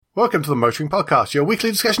Welcome to the Motoring Podcast, your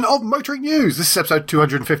weekly discussion of motoring news. This is episode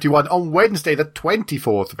 251 on Wednesday, the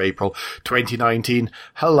 24th of April, 2019.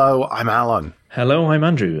 Hello, I'm Alan. Hello, I'm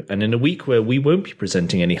Andrew. And in a week where we won't be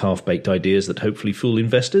presenting any half-baked ideas that hopefully fool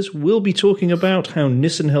investors, we'll be talking about how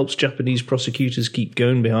Nissan helps Japanese prosecutors keep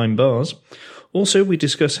going behind bars. Also, we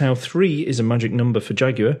discuss how 3 is a magic number for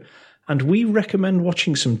Jaguar. And we recommend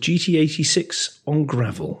watching some GT86 on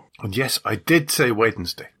gravel. And yes, I did say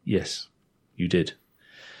Wednesday. Yes, you did.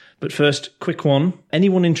 But first, quick one.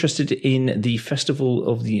 Anyone interested in the Festival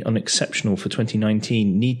of the Unexceptional for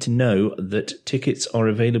 2019 need to know that tickets are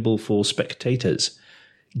available for spectators.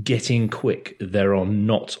 Get in quick. There are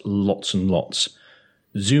not lots and lots.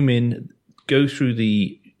 Zoom in, go through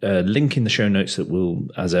the link in the show notes that will,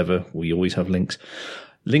 as ever, we always have links.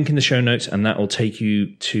 Link in the show notes, and that will take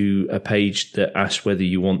you to a page that asks whether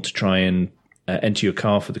you want to try and enter your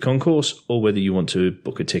car for the concourse or whether you want to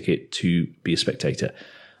book a ticket to be a spectator.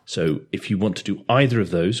 So if you want to do either of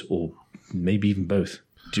those, or maybe even both,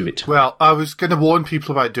 do it. Well, I was going to warn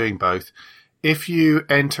people about doing both. If you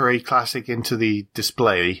enter a classic into the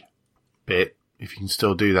display bit, if you can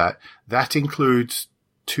still do that, that includes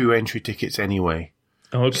 2 entry tickets anyway.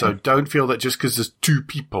 Oh, okay. So don't feel that just because there's 2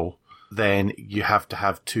 people, then you have to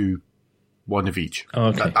have 2, one of each. Oh,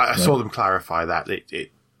 okay. I saw them clarify that.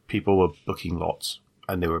 People were booking lots,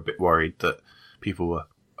 and they were a bit worried that people were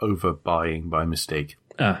overbuying by mistake.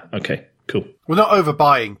 Ah, okay, cool. Well, not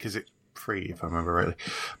overbuying because it's free, if I remember rightly,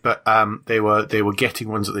 but they were getting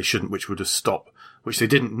ones that they shouldn't, which would have stopped, which they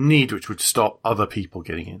didn't need, which would stop other people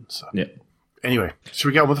getting in. So, yeah. Anyway, should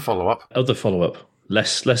we get on with the follow-up? Other follow-up,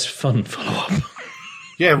 less fun follow-up.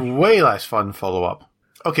 Yeah, way less fun follow-up.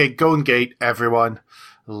 Okay, Golden Gate, everyone.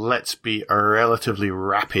 Let's be relatively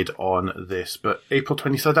rapid on this. But April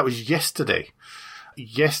 23rd, that was yesterday.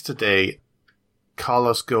 Yesterday,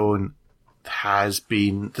 Carlos Ghosn there's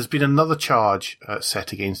been another charge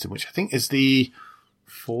set against him, which I think is the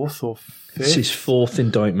 4th or 5th. This is 4th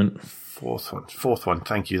indictment. Fourth one.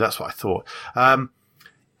 Thank you. That's what I thought.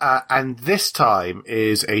 And this time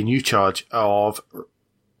is a new charge of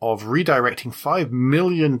redirecting $5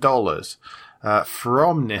 million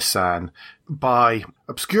from Nissan by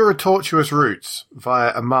obscure, tortuous routes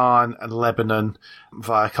via Oman and Lebanon,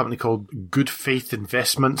 via a company called Good Faith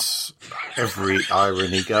Investments. Every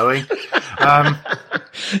irony going. God,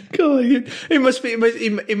 it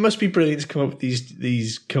must be brilliant to come up with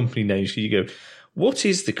these company names. You go, what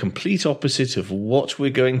is the complete opposite of what we're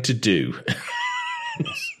going to do?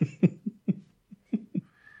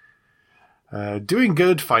 Doing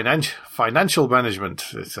good, financial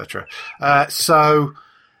management, etc.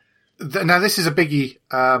 Now this is a biggie,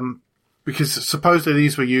 because supposedly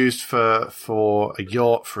these were used for a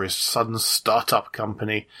yacht for his son's startup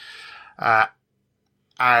company.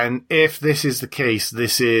 And if this is the case,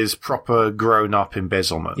 this is proper grown-up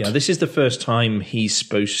embezzlement. Yeah, this is the first time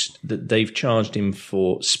that they've charged him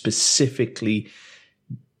for specifically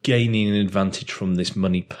gaining an advantage from this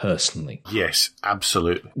money personally. Yes,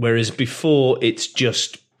 absolutely. Whereas before, it's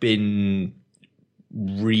just been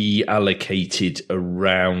reallocated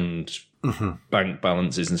around bank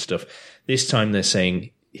balances and stuff. This time they're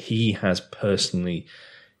saying he has personally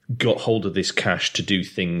got hold of this cash to do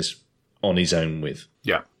things on his own with.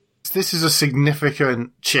 Yeah. This is a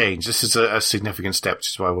significant change. This is a significant step, which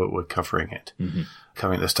is why we're covering it.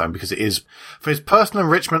 Coming this time, because it is for his personal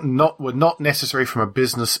enrichment, were not necessary from a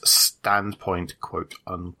business standpoint, quote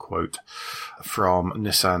unquote, from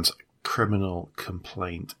Nissan's criminal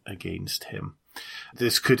complaint against him.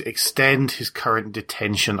 This could extend his current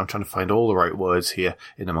detention. I'm trying to find all the right words here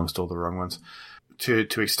in amongst all the wrong ones. To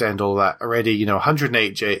extend all that already,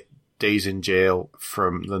 108 days in jail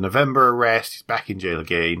from the November arrest. He's back in jail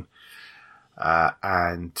again.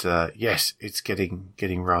 Yes, it's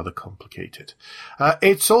getting rather complicated.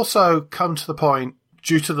 It's also come to the point,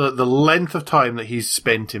 due to the length of time that he's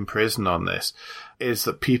spent in prison on this, is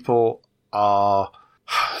that people are,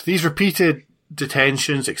 these repeated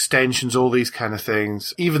detentions, extensions, all these kind of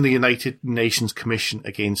things, even the United Nations Commission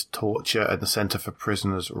Against Torture and the Centre for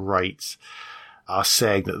Prisoners' Rights are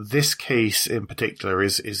saying that this case in particular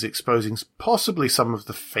is exposing possibly some of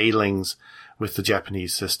the failings with the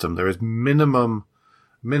Japanese system. There is minimal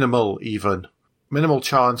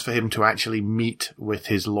chance for him to actually meet with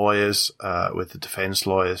his lawyers, with the defense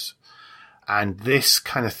lawyers. And this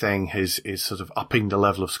kind of thing is sort of upping the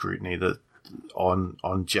level of scrutiny that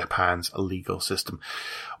on Japan's legal system.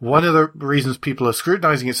 One of the reasons people are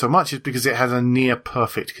scrutinizing it so much is because it has a near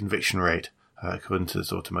perfect conviction rate, according to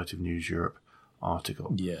this Automotive News Europe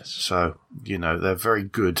article. Yes. So, they're very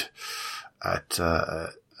good at,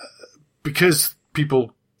 because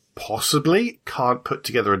people possibly can't put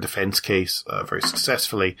together a defense case very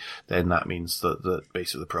successfully, then that means that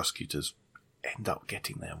basically the prosecutors end up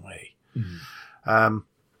getting their way.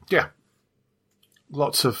 Yeah.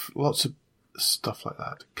 Lots of stuff like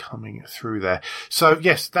that coming through there. So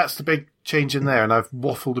yes, that's the big change in there, and I've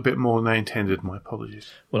waffled a bit more than I intended. My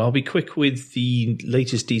apologies. Well, I'll be quick with the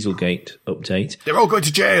latest Dieselgate update. They're all going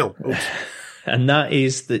to jail. And that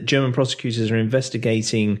is that German prosecutors are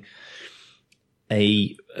investigating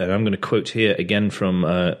and I'm going to quote here again from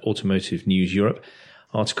Automotive News Europe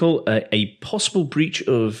article, a possible breach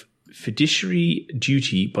of fiduciary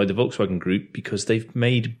duty by the Volkswagen Group because they've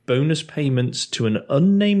made bonus payments to an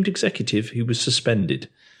unnamed executive who was suspended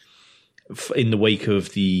in the wake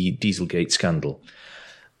of the Dieselgate scandal.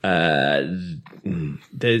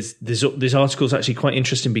 This article is actually quite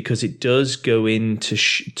interesting because it does go in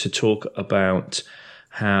to talk about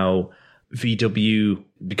how VW,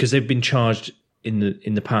 because they've been charged in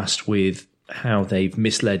the past with how they've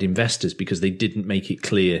misled investors because they didn't make it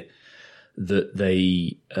clear that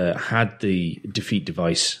they had the defeat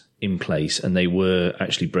device in place and they were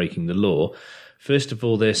actually breaking the law. First of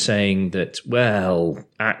all, they're saying that, well,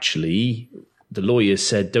 actually, the lawyers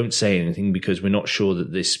said don't say anything because we're not sure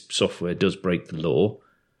that this software does break the law.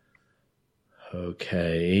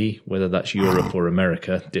 Okay, whether that's Europe or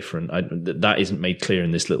America, different. That isn't made clear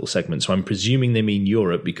in this little segment. So I'm presuming they mean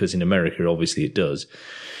Europe because in America, obviously it does.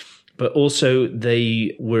 But also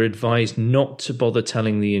they were advised not to bother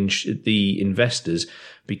telling the investors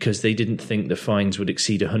because they didn't think the fines would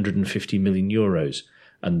exceed 150 million euros.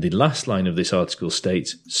 And the last line of this article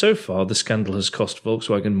states, so far the scandal has cost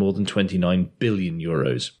Volkswagen more than 29 billion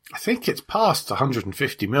euros. I think it's past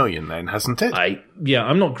 150 million then, hasn't it?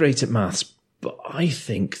 I'm not great at maths, but I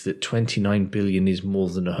think that 29 billion is more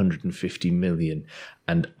than 150 million.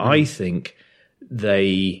 And I think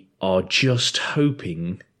they are just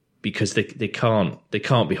hoping, because they can't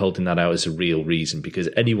be holding that out as a real reason, because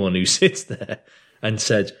anyone who sits there and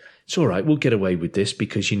said, it's all right, we'll get away with this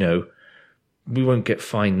because, we won't get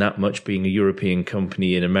fined that much being a European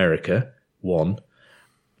company in America, 1,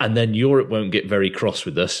 and then Europe won't get very cross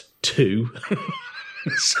with us, 2.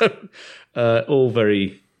 So all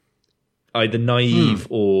very either naive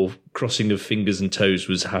or crossing of fingers and toes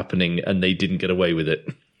was happening and they didn't get away with it.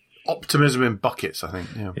 Optimism in buckets, I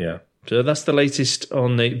think. Yeah. So that's the latest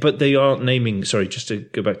on but they aren't naming, sorry, just to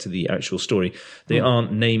go back to the actual story, they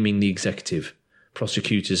aren't naming the executive.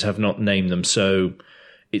 Prosecutors have not named them, so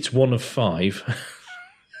it's one of 5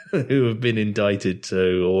 who have been indicted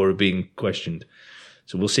or are being questioned.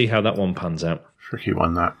 So we'll see how that one pans out. Tricky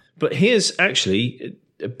one, that. But here's actually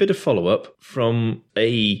a bit of follow-up from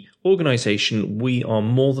a organisation we are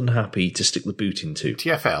more than happy to stick the boot into.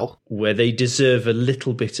 TfL. Where they deserve a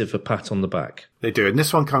little bit of a pat on the back. They do. And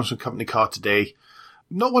this one comes from Company Car Today.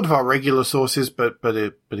 Not one of our regular sources, but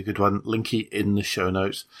a good one. Linky in the show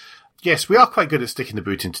notes. Yes, we are quite good at sticking the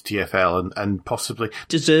boot into TfL and possibly...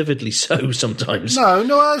 Deservedly so sometimes.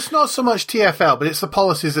 No, it's not so much TfL, but it's the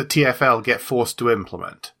policies that TfL get forced to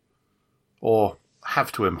implement. Or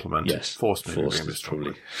have to implement. Yes. Forced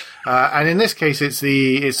probably. And in this case, it's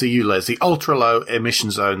the ULEZ, the ultra-low emission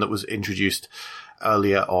zone that was introduced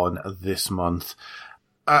earlier on this month.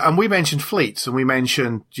 And we mentioned fleets, and we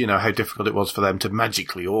mentioned, how difficult it was for them to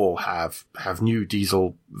magically all have new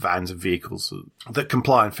diesel vans and vehicles that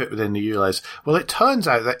comply and fit within the ULEZ. Well, it turns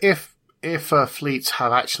out that if fleets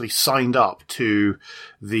have actually signed up to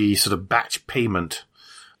the sort of batch payment,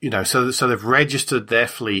 so they've registered their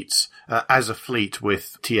fleets as a fleet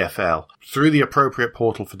with TfL through the appropriate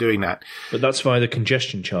portal for doing that. But that's via the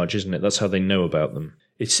congestion charge, isn't it? That's how they know about them.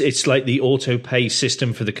 It's like the auto pay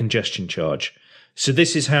system for the congestion charge. So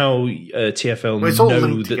this is how TfL know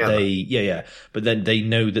that but then they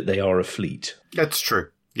know that they are a fleet. That's true.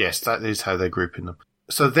 Yes, that is how they're grouping them.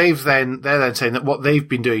 So they're then saying that what they've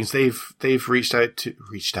been doing is they've reached out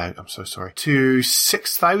to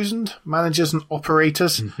 6,000 managers and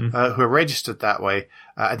operators who are registered that way,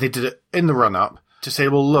 and they did it in the run up to say,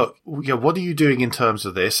 well, look, what are you doing in terms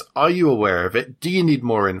of this? Are you aware of it? Do you need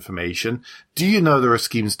more information? Do you know there are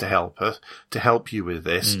schemes to help you with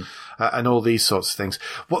this? And all these sorts of things.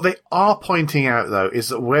 What they are pointing out, though, is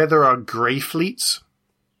that where there are grey fleets,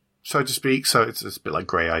 so to speak, so it's a bit like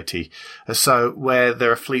grey IT, so where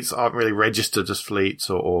there are fleets that aren't really registered as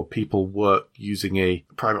fleets, or people work using a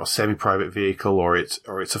private or semi-private vehicle, or it's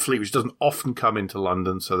a fleet which doesn't often come into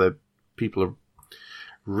London, so that people are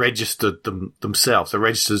registered themselves. They're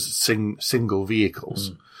registered as single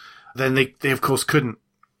vehicles. Then they of course couldn't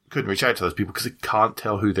reach out to those people because they can't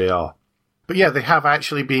tell who they are. But yeah, they have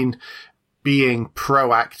actually been being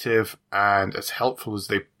proactive and as helpful as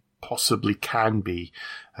they possibly can be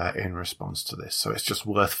in response to this. So it's just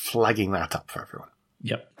worth flagging that up for everyone.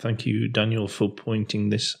 Yep. Thank you, Daniel, for pointing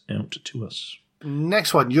this out to us.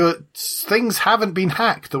 Next one. Your things haven't been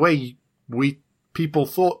hacked the way people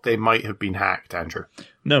thought they might have been hacked, Andrew.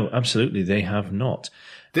 No, absolutely, they have not.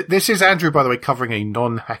 This is Andrew, by the way, covering a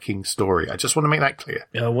non-hacking story. I just want to make that clear.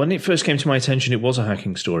 When it first came to my attention, it was a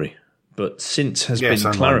hacking story, but since has been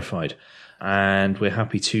clarified, and we're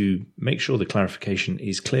happy to make sure the clarification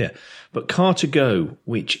is clear. But Car2Go,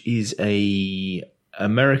 which is a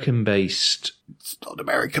American-based... It's not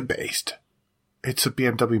American-based. It's a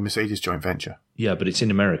BMW-Mercedes joint venture. Yeah, but it's in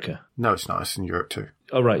America. No, it's not. It's in Europe too.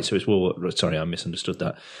 Oh, right. So it's sorry, I misunderstood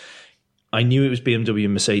that. I knew it was BMW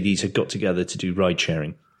and Mercedes had got together to do ride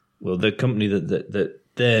sharing. Well, the company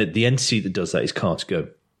the entity that does that is Car2Go.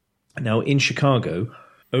 Now, in Chicago,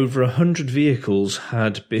 over 100 vehicles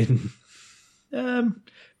had been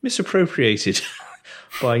misappropriated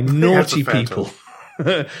by naughty people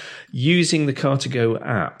using the Car2Go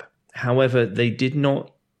app. However, they did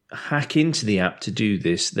not hack into the app to do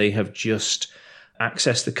this. They have just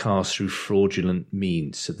accessed the cars through fraudulent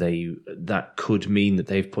means. So that could mean that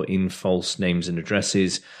they've put in false names and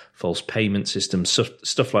addresses, false payment systems,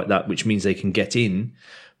 stuff like that, which means they can get in.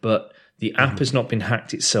 But the app has not been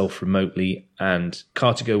hacked itself remotely, and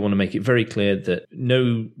Car2Go want to make it very clear that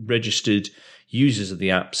no registered users of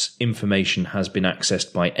the app's information has been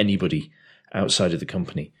accessed by anybody outside of the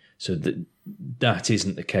company. So that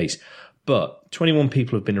isn't the case. But 21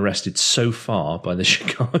 people have been arrested so far by the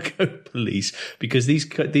Chicago police because these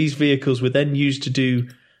vehicles were then used to do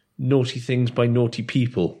naughty things by naughty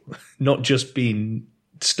people, not just being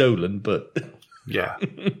stolen, but yeah.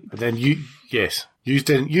 And then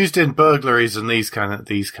used in burglaries and these kind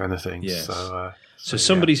of things. Yes. So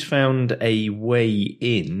somebody's found a way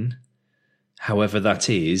in, however that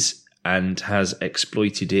is, and has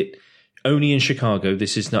exploited it. Only in Chicago.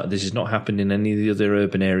 This is not happened in any of the other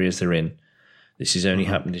urban areas they're in. This has only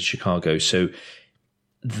happened in Chicago. So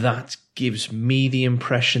that gives me the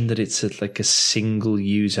impression that it's like a single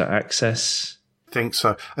user access. I think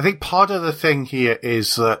so. I think part of the thing here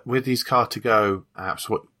is that with these Car2Go apps,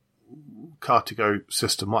 Car2Go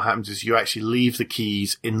system, what happens is you actually leave the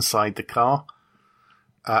keys inside the car,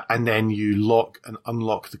 and then you lock and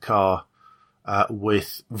unlock the car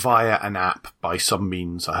via an app by some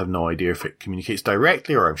means. I have no idea if it communicates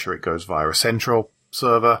directly, or I'm sure it goes via a central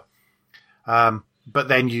server. But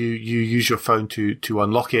then you use your phone to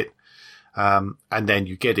unlock it, and then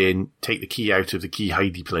you get in, take the key out of the key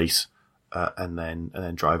hidey place, and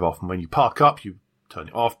then drive off. And when you park up, you turn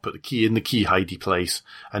it off, put the key in the key hidey place,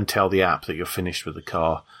 and tell the app that you're finished with the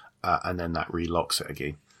car, and then that relocks it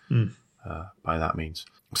again. By that means.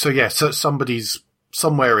 So yeah, so somebody's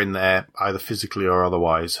somewhere in there, either physically or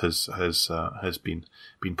otherwise, has been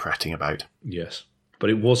prating about. Yes, but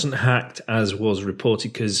it wasn't hacked as was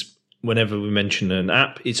reported, because whenever we mention an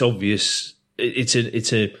app, it's obvious. It's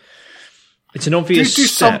an obvious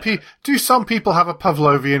step. Do some people have a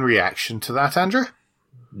Pavlovian reaction to that, Andrew?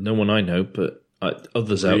 No one I know, but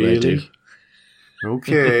others out there do.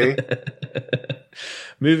 Okay.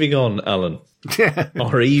 Moving on, Alan.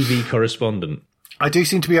 Our EV correspondent. I do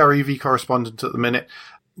seem to be our EV correspondent at the minute.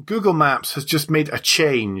 Google Maps has just made a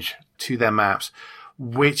change to their maps,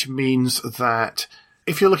 which means that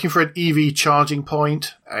if you're looking for an EV charging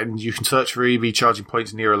point, and you can search for EV charging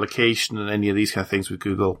points near a location and any of these kind of things with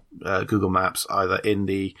Google Maps, either in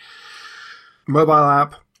the mobile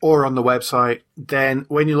app or on the website, then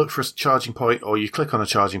when you look for a charging point or you click on a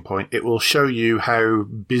charging point, it will show you how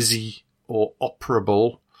busy or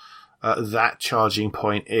operable that charging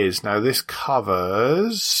point is. Now, this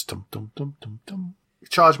covers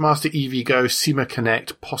ChargeMaster, EVgo, SEMA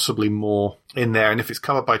Connect, possibly more in there. And if it's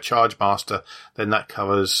covered by ChargeMaster, then that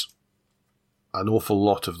covers an awful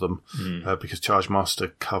lot of them, because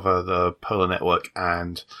ChargeMaster cover the Polar Network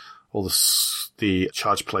and all the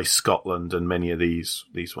Charge Place Scotland, and many of these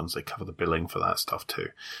ones, they cover the billing for that stuff too.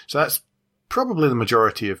 So that's probably the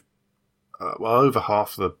majority of, over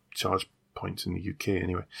half the charge points in the UK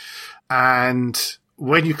anyway. And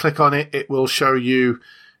when you click on it, it will show you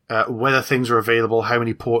whether things are available, how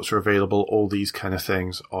many ports are available, all these kind of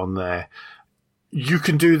things on there. You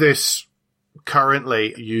can do this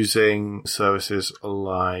currently using services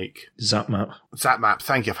like ZapMap. ZapMap,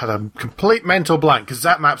 thank you. I've had a complete mental blank because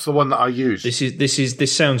ZapMap's the one that I use.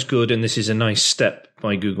 This sounds good, and this is a nice step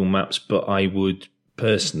by Google Maps, but I would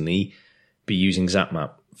personally be using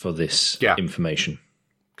ZapMap for this information.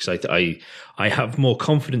 because I have more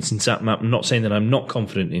confidence in ZapMap. I'm not saying that I'm not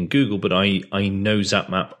confident in Google, but I know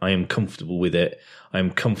ZapMap. I am comfortable with it. I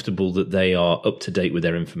am comfortable that they are up to date with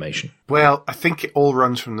their information. Well, I think it all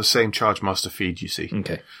runs from the same Chargemaster feed, you see.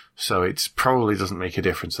 Okay. So it probably doesn't make a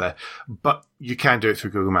difference there. But you can do it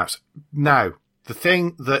through Google Maps. Now, the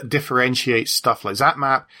thing that differentiates stuff like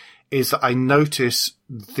ZapMap is that I notice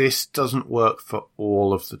this doesn't work for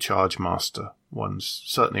all of the Chargemaster ones,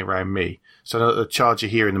 certainly around me. So the charger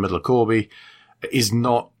here in the middle of Corby is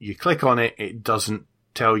not, you click on it, it doesn't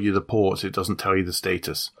tell you the ports, it doesn't tell you the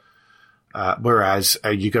status. Whereas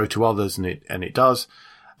you go to others and it does.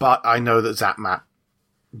 But I know that ZapMap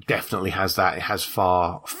definitely has that. It has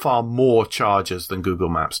far more chargers than Google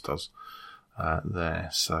Maps does there.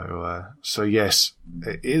 So yes,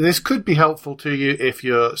 this could be helpful to you if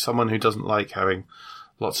you're someone who doesn't like having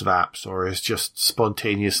lots of apps or is just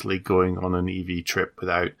spontaneously going on an EV trip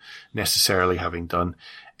without necessarily having done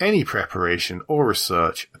any preparation or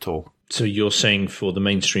research at all. So you're saying for the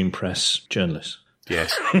mainstream press journalists?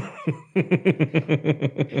 Yes.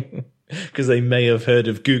 Because they may have heard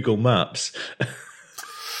of Google Maps.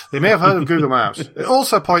 They may have heard of Google Maps. It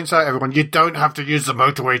also points out, everyone, you don't have to use the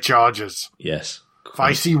motorway chargers. Yes. If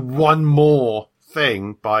I see one more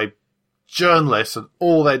thing by journalists and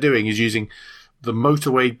all they're doing is using the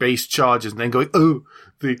motorway-based chargers and then going,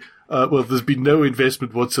 well, there's been no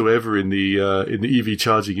investment whatsoever in the EV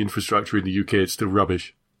charging infrastructure in the UK. It's still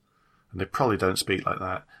rubbish. And they probably don't speak like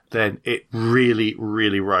that. Then it really,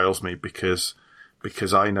 really riles me because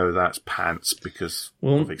I know that's pants because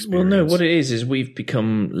of experience. Well, no, what it is we've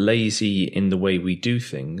become lazy in the way we do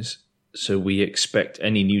things, so we expect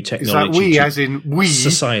any new technology. Is that we, as in we?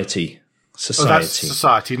 Society. Oh, that's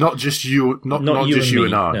society, not just you, not just you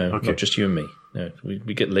and I. No, okay. Not just you and me. No,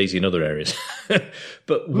 we get lazy in other areas.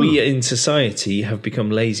 But we in society have become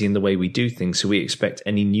lazy in the way we do things, so we expect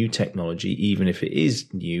any new technology, even if it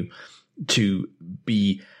is new, to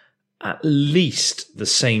be at least the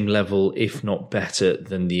same level, if not better,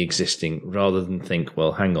 than the existing, rather than think,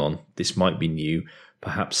 well, hang on, this might be new.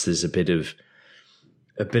 Perhaps there's a bit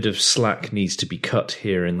of slack needs to be cut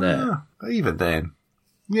here and there. Even then.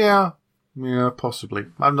 Yeah, possibly.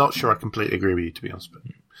 I'm not sure I completely agree with you, to be honest.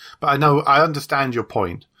 But I understand your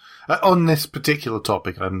point. On this particular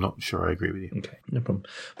topic, I'm not sure I agree with you. Okay, no problem.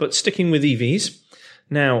 But sticking with EVs,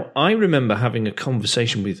 now, I remember having a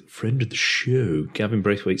conversation with friend of the show, Gavin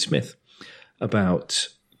Braithwaite-Smith, about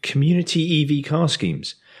community EV car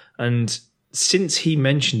schemes. And since he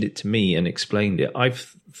mentioned it to me and explained it,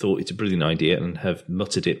 I've thought it's a brilliant idea and have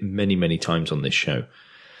muttered it many, many times on this show.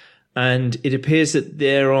 And it appears that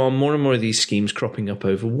there are more and more of these schemes cropping up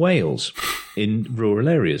over Wales in rural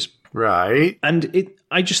areas. Right. And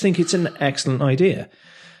I just think it's an excellent idea.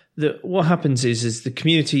 What happens is the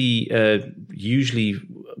community, usually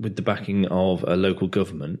with the backing of a local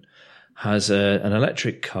government, has an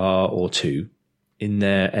electric car or two in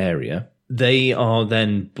their area. They are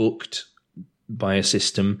then booked by a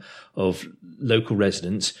system of local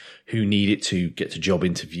residents who need it to get to job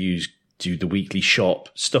interviews, do the weekly shop,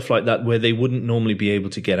 stuff like that, where they wouldn't normally be able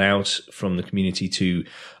to get out from the community to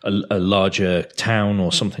a larger town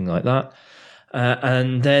or something like that.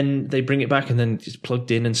 And then they bring it back and then it's plugged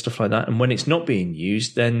in and stuff like that. And when it's not being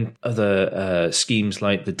used, then other schemes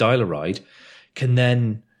like the Dial-A-Ride can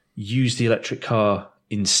then use the electric car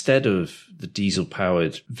instead of the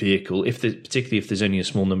diesel-powered vehicle, particularly if there's only a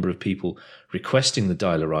small number of people requesting the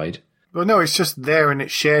Dial-A-Ride. Well, no, it's just there and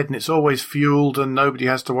it's shared and it's always fueled and nobody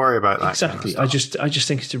has to worry about that. Exactly. Kind of I just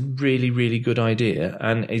think it's a really, really good idea,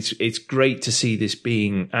 and it's great to see this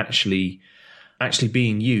being actually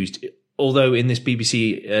being used. Although in this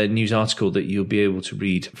BBC news article that you'll be able to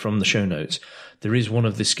read from the show notes, there is one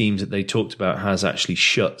of the schemes that they talked about has actually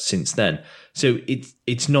shut since then. So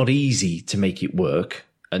it's not easy to make it work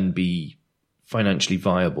and be financially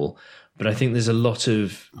viable. But I think there's a lot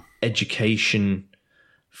of education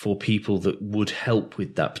for people that would help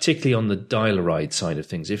with that, particularly on the Dial-A-Ride side of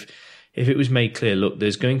things. If it was made clear, look,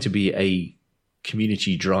 there's going to be a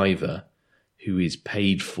community driver who is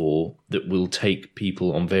paid for that will take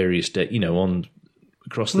people on various days,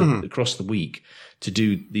 across the week to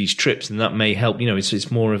do these trips, and that may help.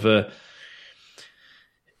 It's more of a.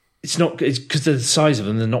 It's because of the size of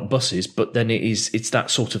them; they're not buses, but then it's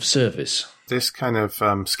that sort of service. This kind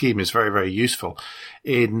of scheme is very, very useful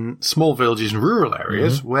in small villages and rural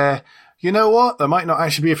areas where, there might not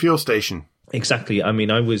actually be a fuel station. Exactly. I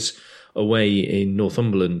mean, I was away in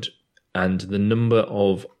Northumberland, and the number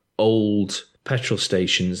of old petrol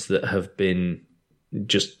stations that have been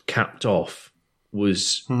just capped off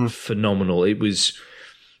was phenomenal. It was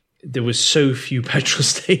there were so few petrol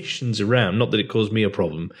stations around. Not that it caused me a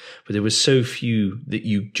problem, but there were so few that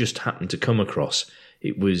you just happened to come across.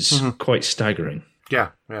 It was quite staggering. Yeah,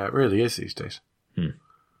 it really is these days.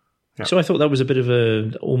 Yeah. So I thought that was a bit of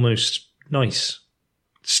a almost nice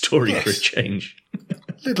story for a change.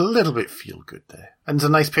 little bit feel good there. And there's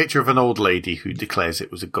a nice picture of an old lady who declares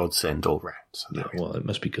it was a godsend all round. So well, it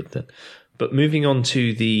must be good then. But moving on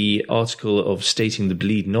to the article of stating the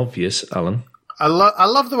bleeding obvious, Alan. I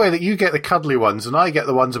love the way that you get the cuddly ones and I get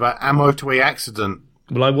the ones about a motorway accident.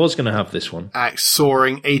 Well, I was going to have this one.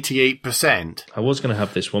 Soaring 88%. I was going to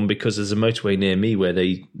have this one because there's a motorway near me where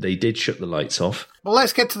they did shut the lights off. Well,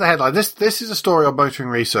 let's get to the headline. This is a story on Motoring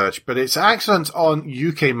Research, but it's accidents on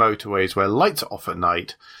UK motorways where lights are off at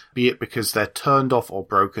night, be it because they're turned off or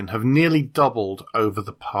broken, have nearly doubled over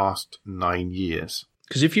the past 9 years.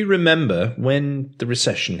 Because if you remember when the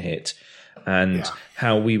recession hit and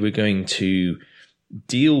how we were going to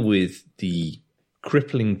deal with the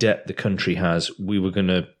crippling debt the country has, we were going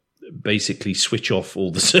to basically switch off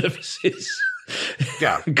all the services.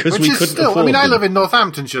 Yeah, because we couldn't afford them. I live in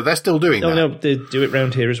Northamptonshire. They're still doing that. No, they do it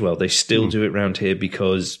round here as well. They still do it round here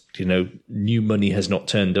because, new money has not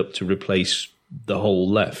turned up to replace the whole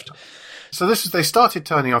left. So they started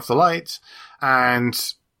turning off the lights, and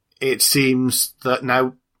it seems that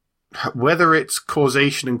now, whether it's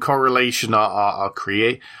causation and correlation are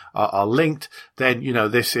linked, then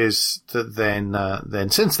then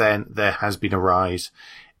since then there has been a rise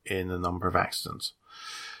in the number of accidents.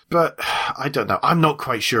 But I don't know. I'm not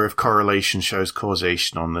quite sure if correlation shows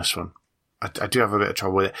causation on this one. I do have a bit of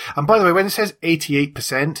trouble with it. And by the way, when it says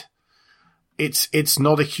 88%, it's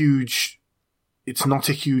not a huge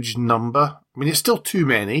number. I mean, it's still too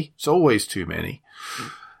many. It's always too many.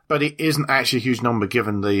 But it isn't actually a huge number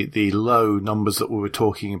given the low numbers that we were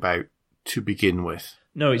talking about to begin with.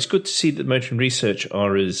 No, it's good to see that Motoring Research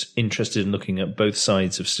are as interested in looking at both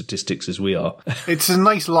sides of statistics as we are. It's a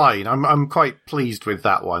nice line. I'm quite pleased with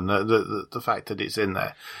that one, the fact that it's in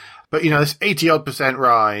there. But, this 80-odd%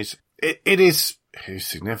 rise, it is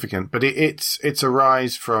significant, but it's a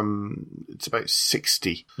rise from, it's about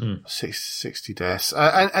 60 deaths.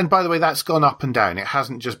 And by the way, that's gone up and down. It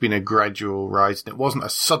hasn't just been a gradual rise. It wasn't a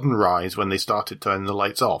sudden rise when they started turning the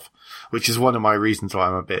lights off, which is one of my reasons why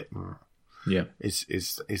I'm a bit,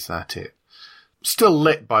 is that it? Still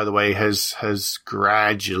Lit, by the way, has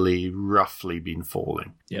gradually, roughly been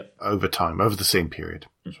falling over time, over the same period.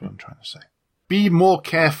 That's what I'm trying to say. Be more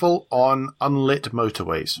careful on unlit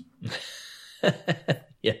motorways.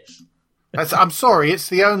 Yes. I'm sorry. It's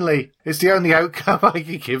the only outcome I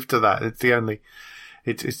can give to that. It's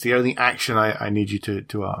the only action I need you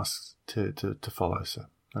to ask to follow. So,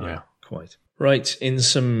 quite right. In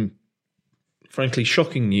some frankly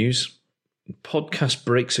shocking news, podcast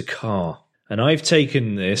breaks a car, and I've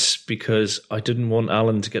taken this because I didn't want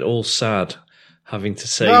Alan to get all sad, having to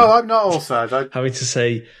say. No, I'm not all sad. Having to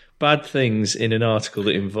say bad things in an article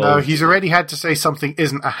that involves... No, he's already had to say something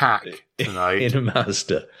isn't a hack tonight. In a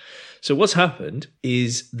Mazda. So what's happened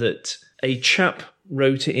is that a chap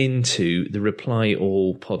wrote into the Reply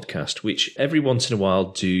All podcast, which every once in a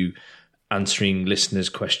while do answering listeners'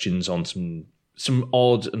 questions on some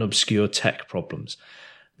odd and obscure tech problems.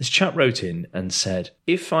 This chap wrote in and said,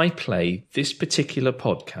 if I play this particular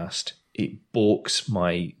podcast, it balks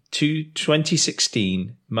my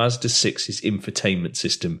 2016 Mazda 6's infotainment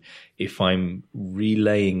system if I'm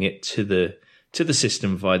relaying it to the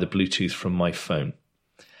system via the Bluetooth from my phone.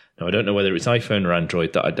 Now, I don't know whether it's iPhone or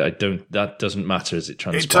Android. That doesn't matter as it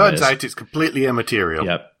transpires. It turns out it's completely immaterial.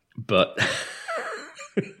 Yeah, but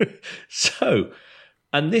so,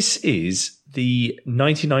 and this is the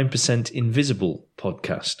 99% Invisible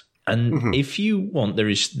podcast. And if you want, there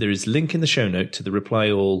is a link in the show note to the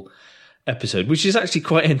Reply All episode, which is actually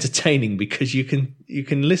quite entertaining because you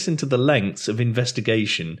can listen to the lengths of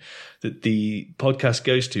investigation that the podcast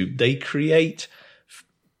goes to. They create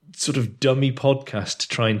sort of dummy podcasts to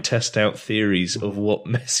try and test out theories of what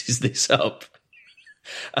messes this up.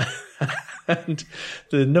 And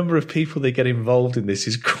the number of people they get involved in this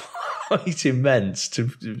is quite immense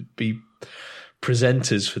to be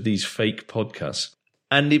presenters for these fake podcasts.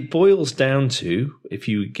 And it boils down to, if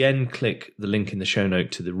you again click the link in the show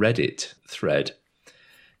note to the Reddit thread,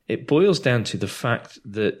 it boils down to the fact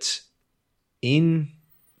that in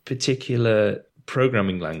particular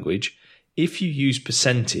programming language, if you use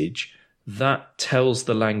percentage, that tells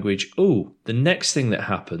the language, oh, the next thing that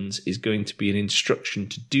happens is going to be an instruction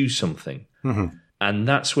to do something. And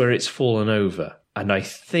that's where it's fallen over. And I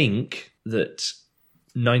think that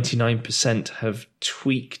 99% have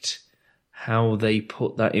tweaked how they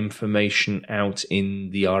put that information out in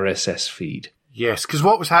the RSS feed. Yes, because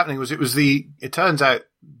what was happening was it turns out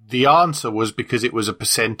the answer was because it was a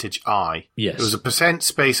percentage I. Yes. It was a percent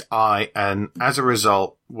space I, and as a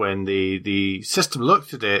result, when the system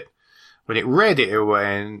looked at it, when it read it, it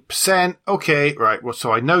went percent, okay, right, well,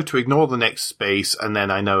 so I know to ignore the next space, and then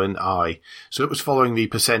I know an I. So it was following the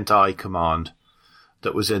percent I command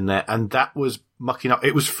that was in there, and that was mucking up.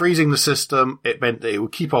 It was freezing the system. It meant that it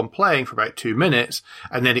would keep on playing for about 2 minutes,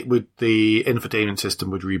 and then the infotainment system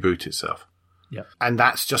would reboot itself. Yeah. And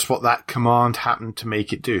that's just what that command happened to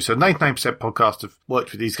make it do. So 99% Podcast have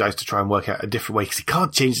worked with these guys to try and work out a different way, because he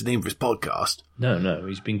can't change the name of his podcast. No.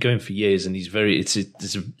 He's been going for years, and it's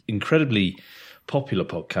an incredibly popular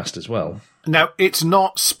podcast as well. Now, it's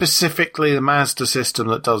not specifically the Mazda system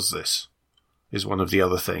that does this, is one of the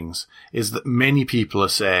other things, is that many people are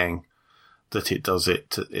saying that it does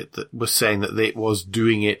it, that was saying that it was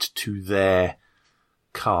doing it to their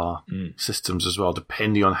car systems as well,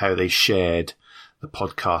 depending on how they shared the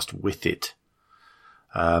podcast with it.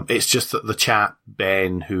 It's just that the chap,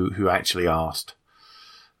 Ben, who actually asked,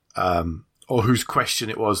 or whose question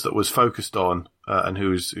it was that was focused on, and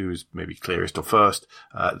who's maybe clearest or first,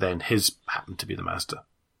 then his happened to be the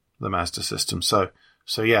Mazda system. So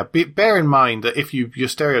yeah, bear in mind that if your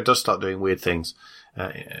stereo does start doing weird things,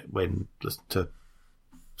 when listen to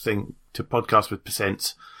podcasts with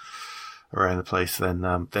percents around the place,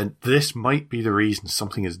 then this might be the reason,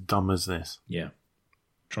 something as dumb as this. Yeah.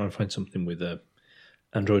 Try and find something with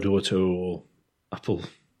Android Auto or Apple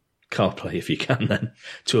CarPlay if you can, then,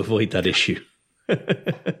 to avoid that issue.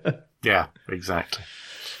 Yeah, exactly.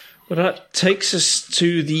 Well, that takes us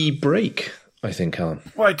to the break, I think, Alan.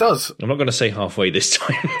 Well, it does. I'm not going to say halfway this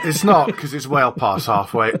time. It's not, because it's well past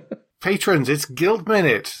halfway. Patrons, it's Guild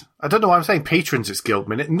Minute. I don't know why I'm saying patrons, it's Guild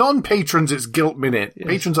Minute. Non-patrons, it's Guild Minute. Yes.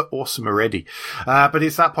 Patrons are awesome already. But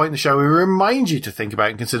it's that point in the show we remind you to think about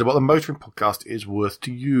and consider what the Motoring Podcast is worth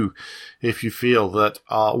to you. If you feel that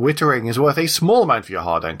our wittering is worth a small amount for your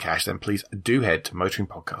hard-earned cash, then please do head to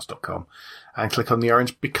motoringpodcast.com and click on the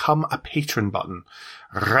orange Become a Patron button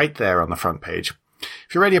right there on the front page.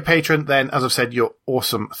 If you're already a patron, then, as I've said, you're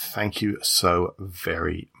awesome. Thank you so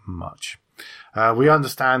very much. We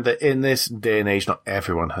understand that in this day and age, not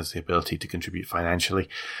everyone has the ability to contribute financially.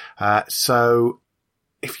 So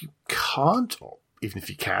if you can't, or even if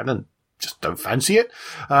you can and just don't fancy it,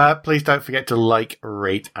 please don't forget to like,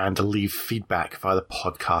 rate, and to leave feedback via the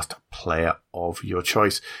podcast player of your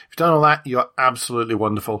choice. If you've done all that, you're absolutely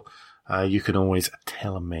wonderful. You can always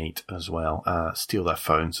tell a mate as well. Steal their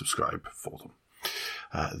phone, subscribe for them.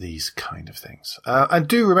 These kind of things. And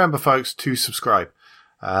do remember, folks, to subscribe.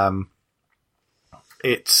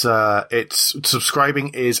 It's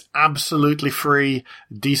subscribing is absolutely free.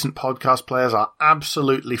 Decent podcast players are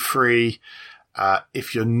absolutely free.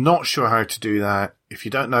 If you're not sure how to do that, if you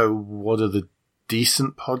don't know what are the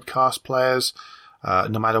decent podcast players,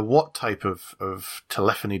 no matter what type of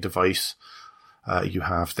telephony device you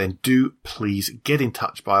have, then do please get in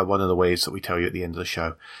touch by one of the ways that we tell you at the end of the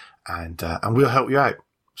show, and we'll help you out.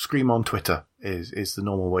 Scream on Twitter is the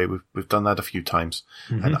normal way. We've done that a few times,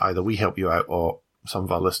 and either we help you out or some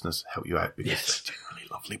of our listeners help you out, because they're generally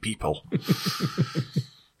lovely people.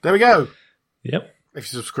 There we go. Yep. If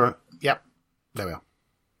you subscribe. Yep. There we are.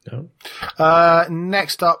 No.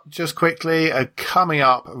 Next up, just quickly, coming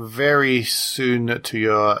up very soon to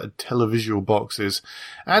your televisual boxes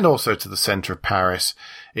and also to the centre of Paris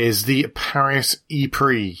is the Paris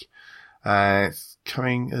E-Prix. It's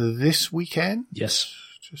coming this weekend. Yes.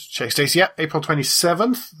 Just check Stacey. Yeah, April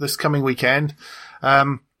 27th, this coming weekend.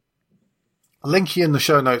 Link in the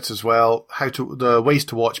show notes as well. The ways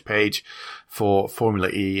to watch page for Formula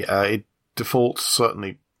E. It defaults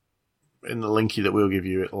certainly in the linky that we'll give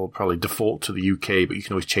you. It'll probably default to the UK, but you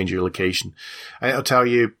can always change your location, and it'll tell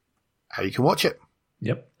you how you can watch it.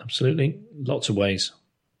 Yep, absolutely. Lots of ways,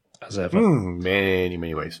 as ever. Many,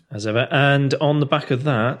 many ways. As ever. And on the back of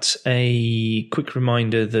that, a quick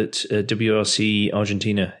reminder that WRC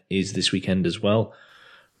Argentina is this weekend as well.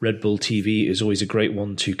 Red Bull TV is always a great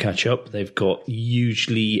one to catch up. They've got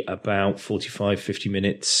usually about 45, 50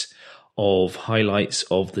 minutes of highlights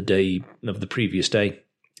of the previous day.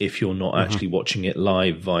 If you're not actually watching it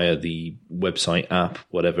live via the website app,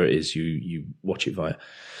 whatever it is you watch it via.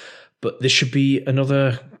 But this should be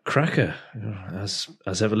another cracker. As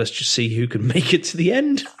ever, let's just see who can make it to the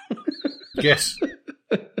end. Yes.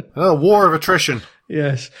 Another war of attrition.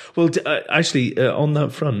 Yes. Well, actually, on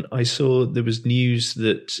that front, I saw there was news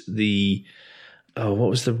that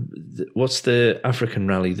what's the African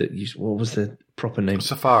rally what was the proper name?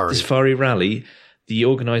 Safari. The Safari rally. The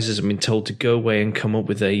organisers have been told to go away and come up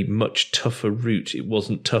with a much tougher route. It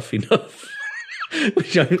wasn't tough enough.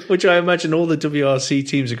 which I imagine all the WRC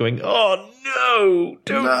teams are going, oh no,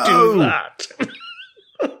 don't do that.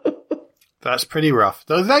 That's pretty rough.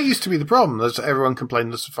 Though that used to be the problem. Everyone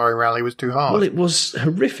complained the Safari Rally was too hard. Well, it was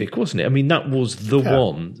horrific, wasn't it? I mean, that was the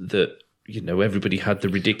one that, everybody had the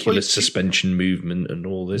ridiculous suspension movement and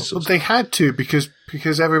all this. Well, they had to because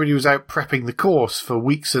everybody was out prepping the course for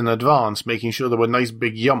weeks in advance, making sure there were nice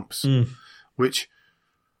big yumps, which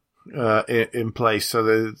in place,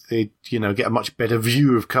 so they get a much better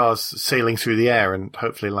view of cars sailing through the air and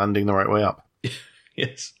hopefully landing the right way up.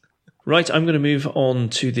 Yes. Right, I'm going to move on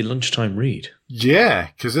to the lunchtime read. Yeah,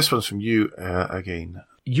 because this one's from you again.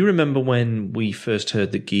 You remember when we first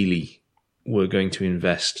heard that Geely were going to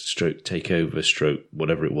invest, stroke take over, stroke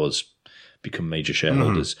whatever it was, become major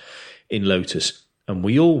shareholders in Lotus, and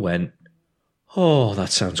we all went, oh, that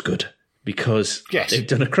sounds good, because they've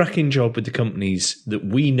done a cracking job with the companies that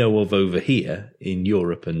we know of over here in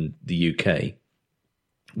Europe and the UK,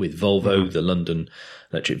 with Volvo, the London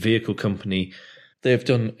electric vehicle company. They've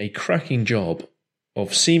done a cracking job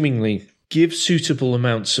of seemingly give suitable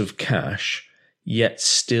amounts of cash, yet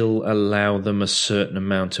still allow them a certain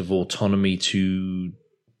amount of autonomy to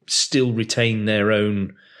still retain their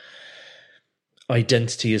own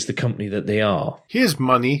identity as the company that they are. Here's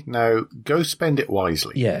money, now go spend it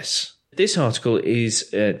wisely. Yes. This article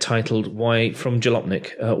is titled from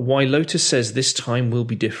Jalopnik, Why Lotus Says This Time Will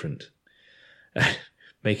Be Different,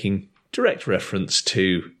 making direct reference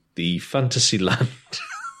to the Fantasyland.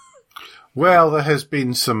 Well, there has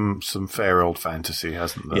been some fair old fantasy,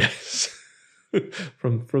 hasn't there? Yes.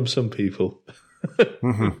 from some people,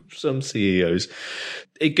 some CEOs.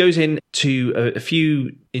 It goes into a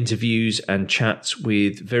few interviews and chats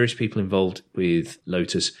with various people involved with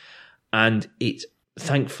Lotus, and it's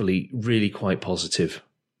thankfully really quite positive.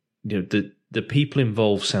 The people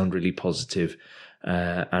involved sound really positive,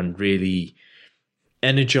 and really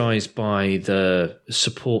energized by the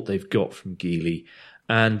support they've got from Geely,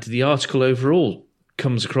 and the article overall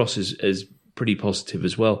comes across as pretty positive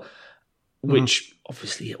as well, which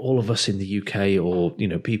obviously all of us in the UK or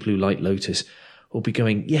people who like Lotus will be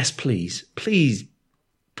going, yes, please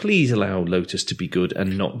allow Lotus to be good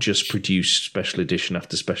and not just produce special edition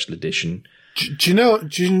after special edition. Do you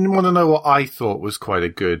want to know what I thought was quite a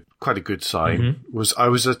good sign? I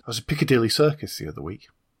was at Piccadilly Circus the other week.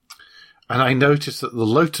 And I noticed that the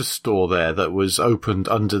Lotus store there that was opened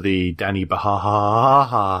under the Danny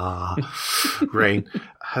Baha reign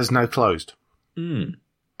has now closed. And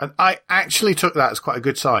I actually took that as quite a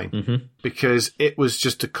good sign because it was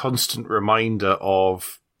just a constant reminder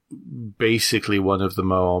of basically one of the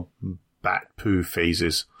more bat poo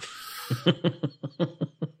phases that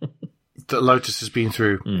Lotus has been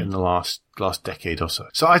through in the last decade or so.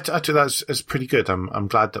 So I took that as pretty good. I'm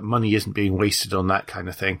glad that money isn't being wasted on that kind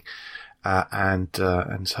of thing. And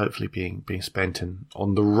it's hopefully being spent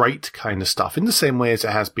on the right kind of stuff in the same way as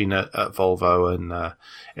it has been at Volvo and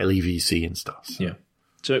LEVC and stuff. So. Yeah.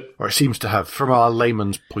 Or it seems to have, from our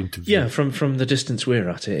layman's point of view. Yeah, from the distance we're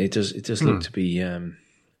at, it does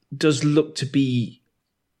look to be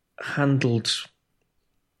handled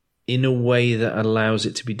in a way that allows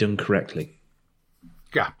it to be done correctly.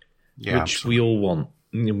 Yeah, which absolutely. we all want.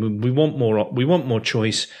 We want more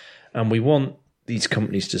choice, and we want these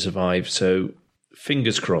companies to survive. So,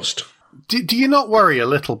 fingers crossed. Do you not worry a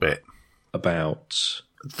little bit about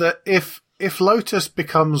that if Lotus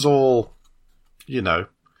becomes all,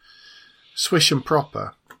 swish and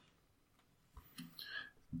proper,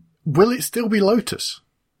 will it still be Lotus?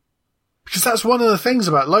 Because that's one of the things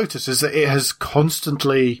about Lotus is that it has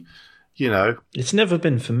constantly, It's never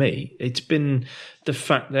been for me. It's been the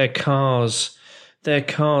fact their cars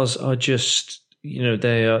are just,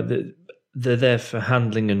 they're there for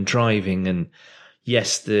handling and driving, and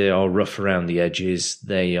yes, they are rough around the edges.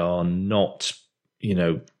 They are not,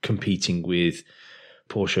 competing with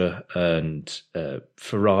Porsche and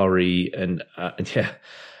Ferrari and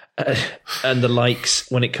the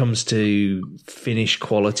likes when it comes to finish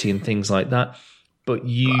quality and things like that. But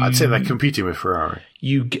I'd say they're competing with Ferrari.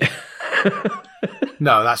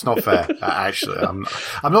 No, that's not fair. Actually,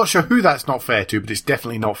 I'm not sure who that's not fair to, but it's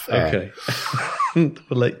definitely not fair. Okay,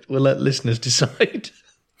 we'll let listeners decide.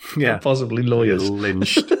 Yeah, possibly lawyers.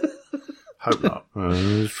 Lynched. Hope not.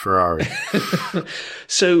 Ferrari.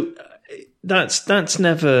 So that's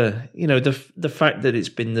never, the fact that it's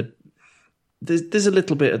been there's a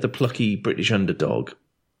little bit of the plucky British underdog,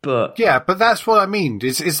 but yeah, but that's what I mean.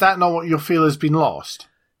 Is that not what you feel has been lost?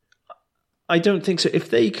 I don't think so. If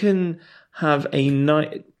they can have a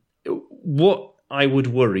night, what I would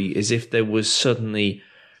worry is if there was suddenly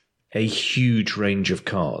a huge range of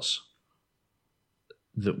cars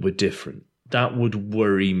that were different. that would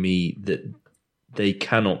worry me that they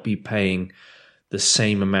cannot be paying the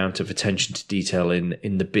same amount of attention to detail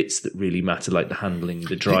in the bits that really matter, like the handling,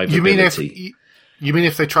 the drivability. You mean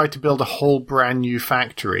if they tried to build a whole brand new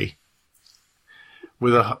factory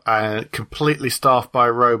with a completely staffed by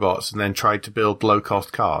robots and then tried to build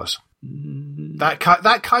low-cost cars? That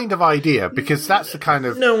kind of idea, because that's the kind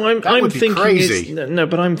of... No, I'm thinking crazy.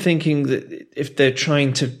 But I'm thinking that if they're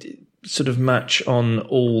trying to sort of match on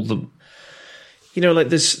all the... like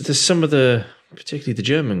there's some of the, particularly the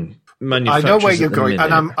German manufacturers. I know where you're going,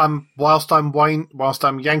 minute. and I'm whilst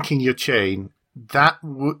I'm yanking your chain, that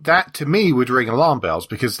to me would ring alarm bells,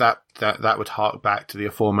 because that would hark back to the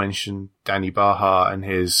aforementioned Danny Baha and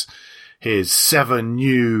his 7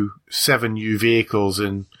 new vehicles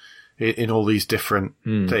in all these different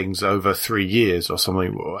things over 3 years or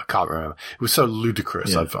something. Well, I can't remember. It was so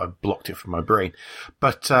ludicrous. Yeah. I've blocked it from my brain.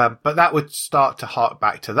 But that would start to hark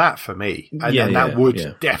back to that for me. And then that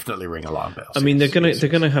would definitely ring alarm bells. I mean, they're going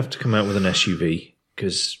to have to come out with an SUV,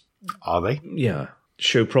 because... Are they? Yeah.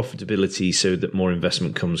 Show profitability so that more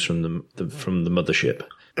investment comes from the mothership.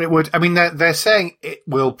 It would. I mean, they're saying it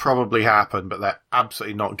will probably happen, but they're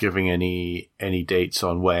absolutely not giving any dates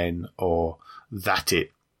on when or that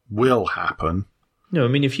it will happen. No, I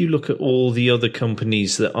mean, if you look at all the other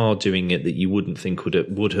companies that are doing it that you wouldn't think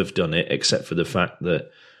would have done it, except for the fact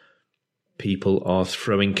that people are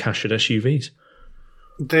throwing cash at SUVs.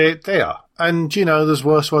 They are. And, there's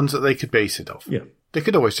worse ones that they could base it off. Yeah. They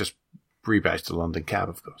could always just rebadge the London Cab,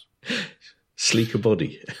 of course. Sleeker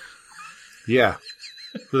body. Yeah.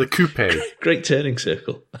 With a coupe. Great turning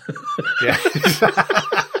circle. Yeah.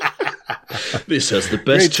 This has the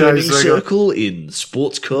best turning circle in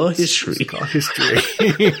sports car history.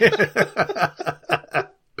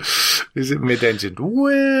 Is it mid-engine?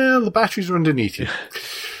 Well, the batteries are underneath you.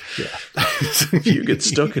 Yeah. If you get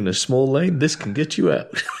stuck in a small lane, this can get you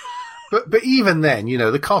out. But even then,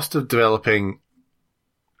 the cost of developing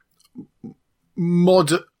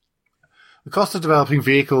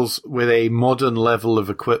vehicles with a modern level of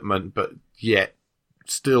equipment, but yet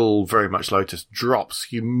still very much Lotus, drops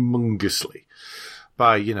humongously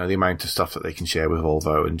by, the amount of stuff that they can share with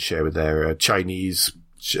Volvo and share with their Chinese.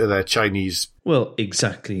 Well,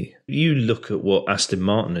 exactly. You look at what Aston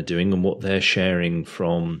Martin are doing and what they're sharing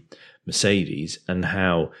from Mercedes, and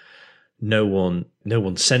how no one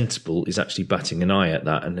sensible is actually batting an eye at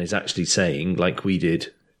that and is actually saying, like we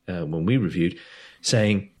did when we reviewed,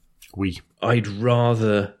 saying, I'd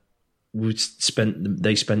rather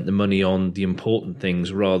they spent the money on the important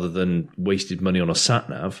things rather than wasted money on a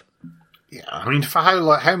sat-nav. Yeah, I mean, for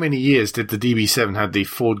how many years did the DB7 have the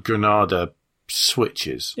Ford Granada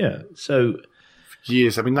switches? Yeah, so...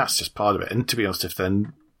 Years, I mean, that's just part of it. And to be honest, if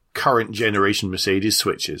then current generation Mercedes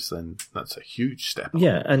switches, then that's a huge step up.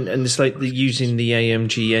 Yeah, and it's like they're using the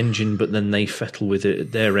AMG engine, but then they fettle with it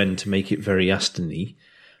at their end to make it very Aston-y.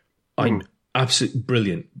 I'm absolutely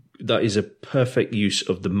brilliant. That is a perfect use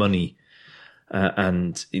of the money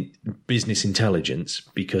and business intelligence,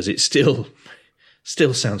 because it still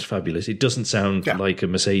sounds fabulous. It doesn't sound like a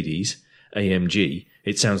Mercedes AMG.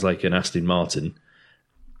 It sounds like an Aston Martin,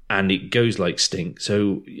 and it goes like stink.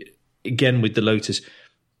 So again, with the Lotus,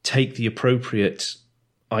 take the appropriate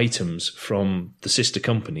items from the sister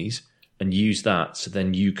companies and use that, so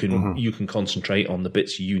then you can concentrate on the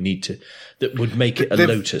bits you need to that would make it a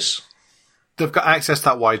Lotus. They've got access to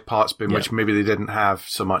that wide parts bin, which maybe they didn't have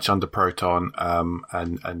so much under Proton,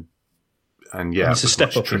 and it's a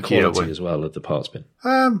step up in quality as well of the parts bin.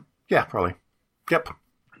 Yeah, probably. Yep.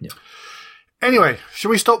 Yeah. Anyway, should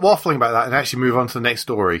we stop waffling about that and actually move on to the next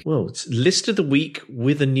story? Well, it's list of the week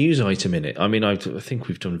with a news item in it. I mean, I think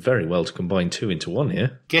we've done very well to combine two into one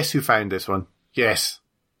here. Guess who found this one? Yes,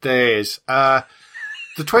 there's the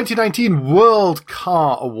 2019 World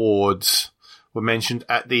Car Awards were mentioned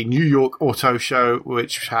at the New York Auto Show,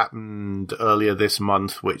 which happened earlier this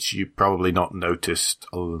month, which you probably not noticed,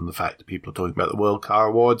 other than the fact that people are talking about the World Car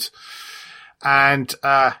Awards. And,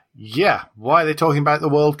 why are they talking about the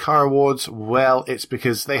World Car Awards? Well, it's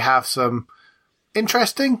because they have some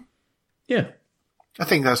interesting. Yeah. I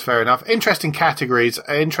think that's fair enough. Interesting categories,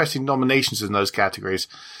 interesting nominations in those categories.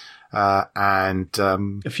 And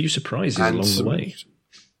a few surprises along the way.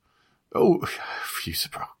 Oh, a few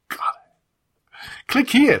surprises. God.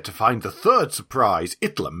 Click here to find the third surprise.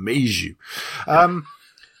 It'll amaze you.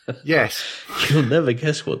 Yes. You'll never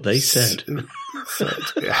guess what they said.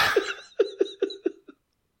 Yeah.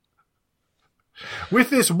 With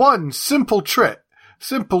this one simple trick,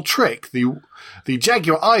 the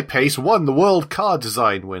Jaguar I-Pace won the World Car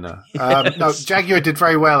Design winner. Yes. No, Jaguar did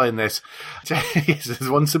very well in this. There's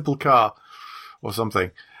one simple car or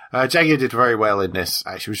something. Jaguar did very well in this,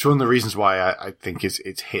 actually, which is one of the reasons why I think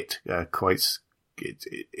it's hit quite.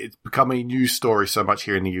 It's become a news story so much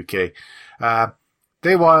here in the UK.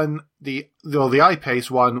 They won the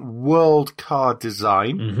I-Pace won World Car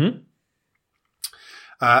Design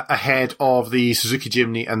ahead of the Suzuki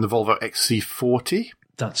Jimny and the Volvo XC40.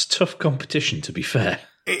 That's tough competition, to be fair.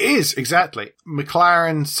 It is, exactly.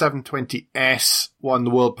 McLaren 720S won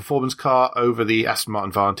the World Performance Car over the Aston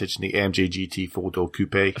Martin Vantage and the AMG GT 4-door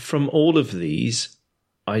coupe. From all of these,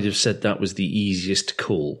 I'd have said that was the easiest to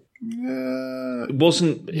call. It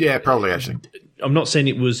wasn't... Yeah, probably, actually. I'm not saying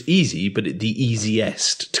it was easy, but the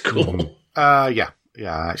easiest to call. Yeah,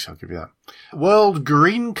 actually, I'll give you that. World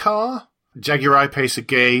Green Car, Jaguar I-Pace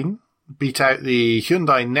again, beat out the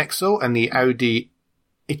Hyundai Nexo and the Audi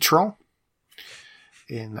e-tron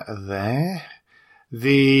in there.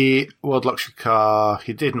 The World Luxury Car,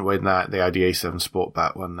 he didn't win that. The Audi A7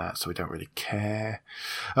 Sportback won that, so we don't really care.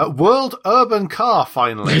 World Urban Car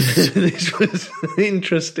finalist. This was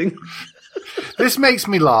interesting. This makes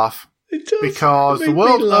me laugh. It does. Because the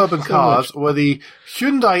World Urban Cars were the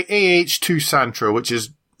Hyundai AH2 Santra, which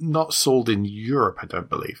is not sold in Europe, I don't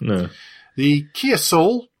believe. No. The Kia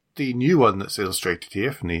Soul, the new one that's illustrated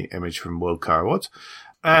here from the image from World Car Awards,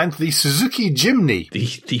 and the Suzuki Jimny.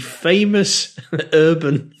 The famous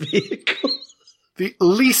urban vehicle. The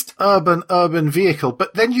least urban vehicle,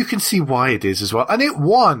 but then you can see why it is as well. And it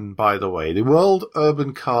won, by the way. The World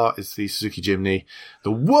Urban Car is the Suzuki Jimny.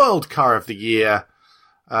 The World Car of the Year,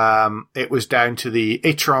 it was down to the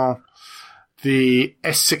e-tron, the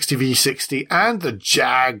S60 V60, and the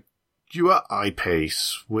Jaguar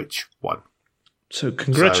I-Pace, which won. So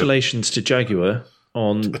congratulations to Jaguar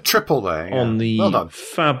on a triple there. Yeah. On the well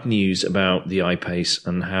fab news about the I-Pace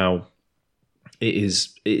and how it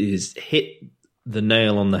is hit the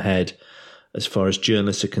nail on the head as far as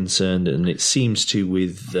journalists are concerned, and it seems to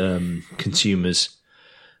with consumers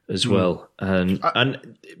as well.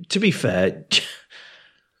 And to be fair,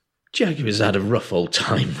 Jaguar's had a rough old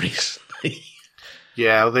time recently.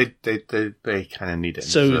 Yeah, well, they kind of need it.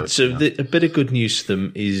 So a bit of good news to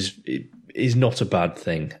them is not a bad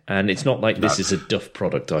thing, and it's not like this is a duff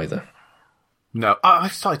product either. No, I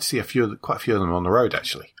started to see quite a few of them on the road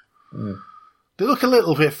actually. They look a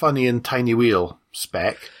little bit funny in tiny wheel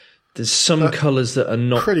spec. There's some colours that are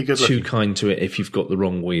not pretty good too looking. kind to it if you've got the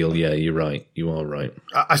wrong wheel. Yeah, you're right. You are right.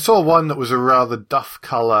 I saw one that was a rather duff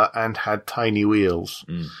colour and had tiny wheels.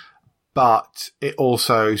 But it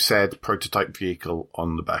also said prototype vehicle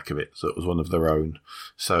on the back of it, so it was one of their own.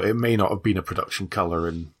 So it may not have been a production colour,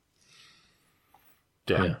 and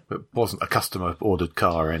it wasn't a customer ordered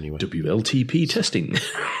car anyway. WLTP testing.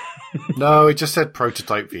 No, it just said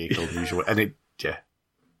prototype vehicle usually, and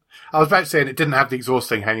I was about to say, and it didn't have the exhaust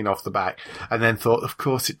thing hanging off the back, and then thought, of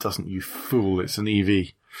course it doesn't, you fool, it's an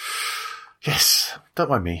EV. Yes, don't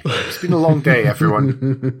mind me. It's been a long day,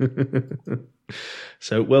 everyone.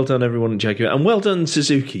 So well done, everyone at Jaguar, and well done,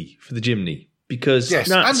 Suzuki, for the Jimny. Because yes,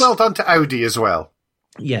 and well done to Audi as well.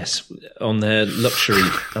 Yes, on their luxury,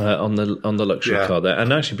 on the luxury car there,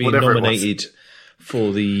 and actually being Whatever nominated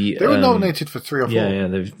for the. They were nominated for 3 or 4. Yeah,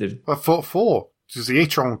 they've for 4. This is the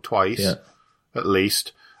e-tron twice, at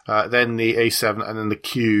least. Then the A7, and then the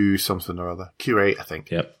Q something or other, Q8, I think.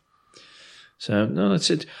 Yep. So no, that's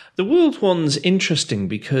it. The World one's interesting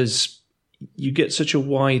because you get such a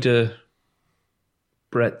wider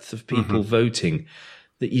breadth of people voting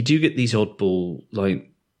that you do get these oddball,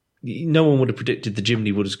 like, no one would have predicted the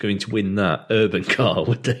Jimny was going to win that urban car,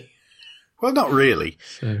 would they? Well, not really.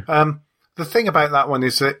 So. The thing about that one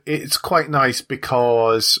is that it's quite nice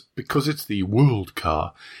because it's the world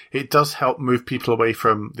car. It does help move people away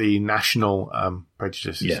from the national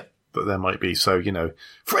prejudices that there might be. So,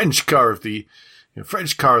 French car of the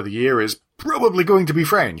year is probably going to be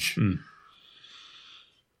French.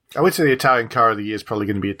 I would say the Italian car of the year is probably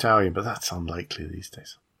going to be Italian, but that's unlikely these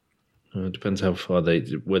days. It depends how far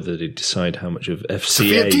whether they decide how much of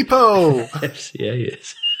FCA. Fiat Tipo! FCA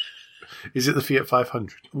is. Is it the Fiat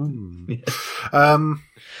 500?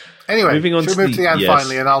 Anyway, moving on should we move to the end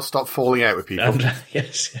finally, and I'll stop falling out with people.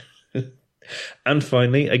 Yes. And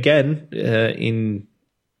finally, again, in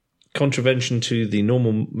contravention to the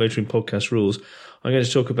normal motoring podcast rules, I'm going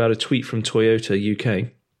to talk about a tweet from Toyota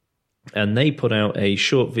UK. And they put out a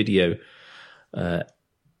short video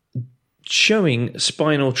showing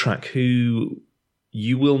Spinal Track, who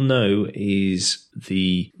you will know is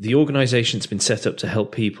the organisation that's been set up to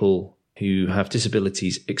help people who have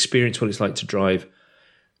disabilities experience what it's like to drive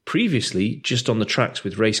previously just on the tracks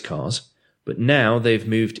with race cars, But now they've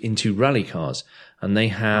moved into rally cars, and they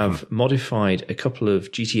have modified a couple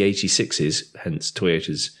of GT86s, hence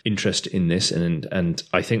Toyota's interest in this, and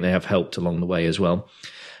I think they have helped along the way as well.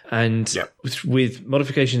 And with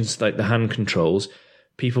modifications like the hand controls,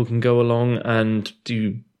 people can go along and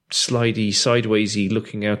do slidey, sidewaysy,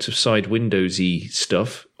 looking out of side windowsy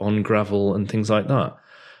stuff on gravel and things like that.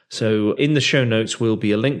 So in the show notes will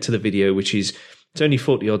be a link to the video, it's only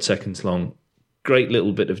 40 odd seconds long. Great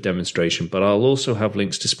little bit of demonstration, but I'll also have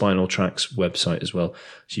links to Spinal Track's website as well,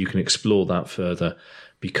 so you can explore that further,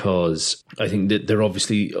 because I think that they're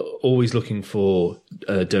obviously always looking for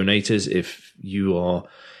donators. If you are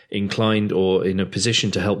inclined or in a position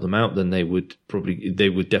to help them out, then they would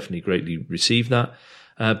definitely greatly receive that.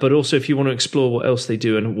 But also, if you want to explore what else they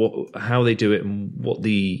do and how they do it and what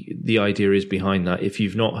the idea is behind that, if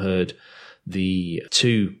you've not heard the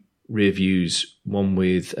two reviews, one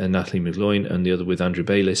with Natalie McGloin and the other with Andrew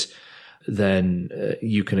Bayliss, then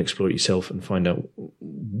you can explore it yourself and find out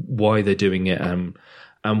why they're doing it and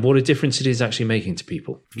what a difference it is actually making to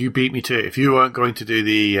people. You beat me to it. If you weren't going to do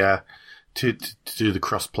the to do the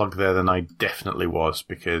cross plug there, then I definitely was,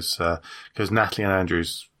 because Natalie and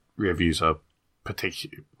Andrew's reviews are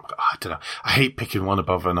particularly, I don't know, I hate picking one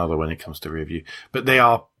above another when it comes to review, but they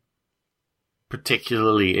are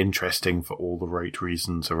particularly interesting for all the right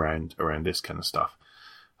reasons around this kind of stuff.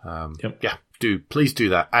 Yeah, please do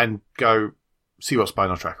that, and go see what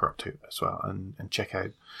Spinal Track are up to as well, and check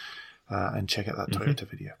out that Toyota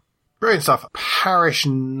video. Brilliant stuff. Parish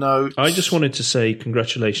notes. I just wanted to say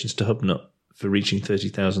congratulations to Hubnut for reaching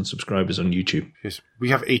 30,000 subscribers on YouTube. Yes, we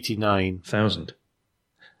have 89,000. 1,000.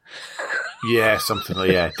 Yeah, something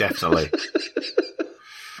like definitely.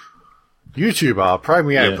 YouTube, our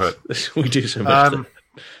primary output. Yes, we do so much.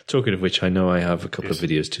 Talking of which, I know I have a couple of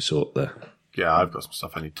videos to sort there. Yeah, I've got some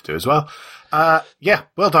stuff I need to do as well.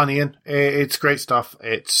 Well done, Ian. It's great stuff.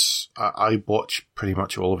 I watch pretty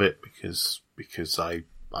much all of it because I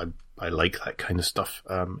like that kind of stuff.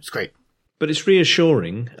 It's great. But it's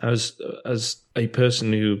reassuring as a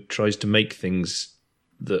person who tries to make things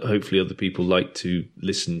that hopefully other people like to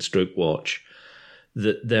listen, stroke watch,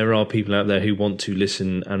 that there are people out there who want to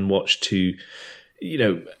listen and watch to,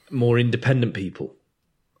 more independent people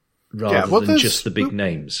rather than just the big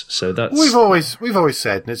names. So that's we've always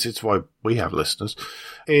said, and it's why we have listeners,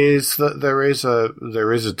 is that there is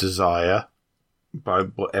a desire by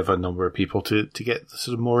whatever number of people to get the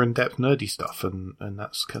sort of more in-depth nerdy stuff, and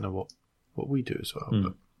that's kind of what we do as well.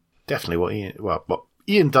 But definitely what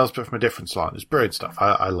Ian does, but from a different slant. It's brilliant stuff.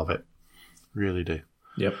 I love it. Really do.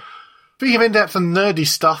 Yep. Speaking of in-depth and nerdy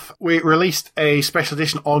stuff, we released a special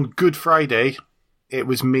edition on Good Friday. It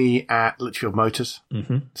was me at Litchfield Motors.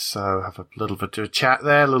 Mm-hmm. So have a little bit of a chat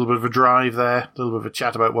there, a little bit of a drive there, a little bit of a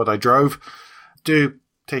chat about what I drove. Do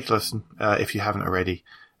take a listen if you haven't already.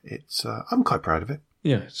 It's I'm quite proud of it.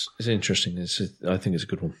 Yeah, it's interesting. I think it's a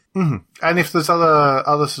good one. Mm-hmm. And if there's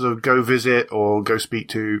other sort of go visit or go speak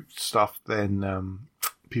to stuff, then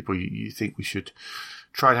people you think we should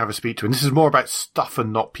try and have a speak to. And this is more about stuff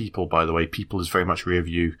and not people, by the way. People is very much rear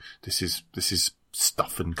view. This is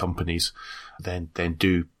stuff and companies. Then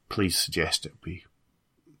do please suggest it would be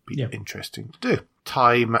interesting to do.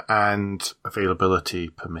 Time and availability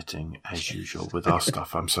permitting, as usual, with our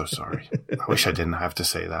stuff. I'm so sorry. I wish I didn't have to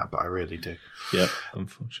say that, but I really do. Yeah,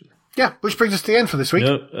 unfortunately. Yeah, which brings us to the end for this week.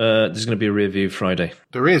 No, there's going to be a review Friday.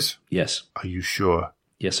 There is? Yes. Are you sure?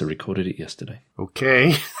 Yes, I recorded it yesterday.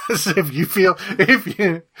 Okay. So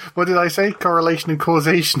what did I say? Correlation and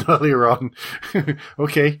causation earlier on.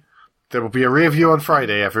 Okay. There will be a review on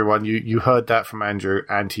Friday, everyone. You heard that from Andrew,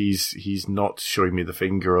 and he's not showing me the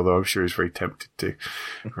finger, although I'm sure he's very tempted to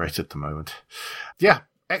right at the moment. Yeah,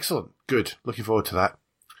 excellent. Good. Looking forward to that.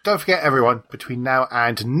 Don't forget, everyone, between now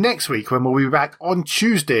and next week, when we'll be back on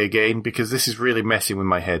Tuesday again, because this is really messing with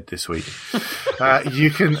my head this week.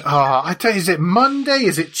 You can, I tell you, is it Monday?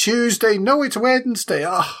 Is it Tuesday? No, it's Wednesday.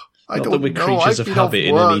 I don't know. Not that we're creatures of habit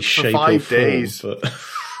in any shape or form. But...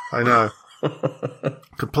 I know.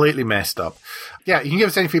 Completely messed up. Yeah, you can give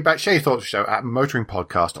us any feedback, share your thoughts of the show at Motoring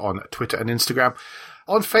Podcast on Twitter and Instagram,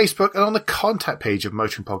 on Facebook, and on the contact page of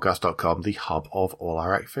motoringpodcast.com, the hub of all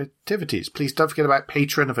our activities. Please don't forget about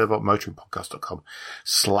Patreon, available at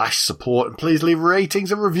motoringpodcast.com/support, and please leave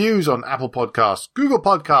ratings and reviews on Apple Podcasts, Google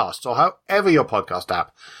Podcasts, or however your podcast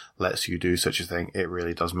app lets you do such a thing. It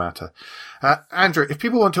really does matter. Andrew, if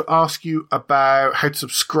people want to ask you about how to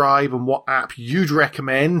subscribe and what app you'd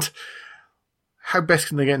recommend, how best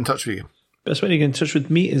can they get in touch with you? Best way to get in touch with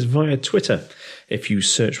me is via Twitter. If you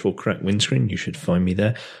search for Cracked Windscreen, you should find me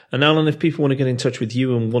there. And Alan, if people want to get in touch with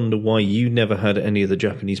you and wonder why you never had any of the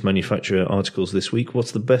Japanese manufacturer articles this week,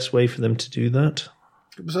 what's the best way for them to do that?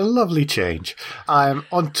 It was a lovely change. I'm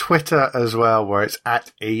on Twitter as well, where it's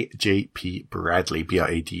at AJP Bradley,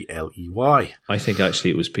 Bradley. I think actually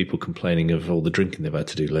it was people complaining of all the drinking they've had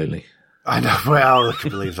to do lately. I know. Well, I can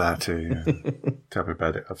believe that too. Yeah. Tell me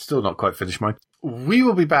about it. I've still not quite finished mine. We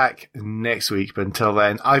will be back next week, but until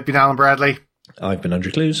then, I've been Alan Bradley. I've been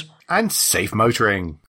Andrew Clues. And safe motoring.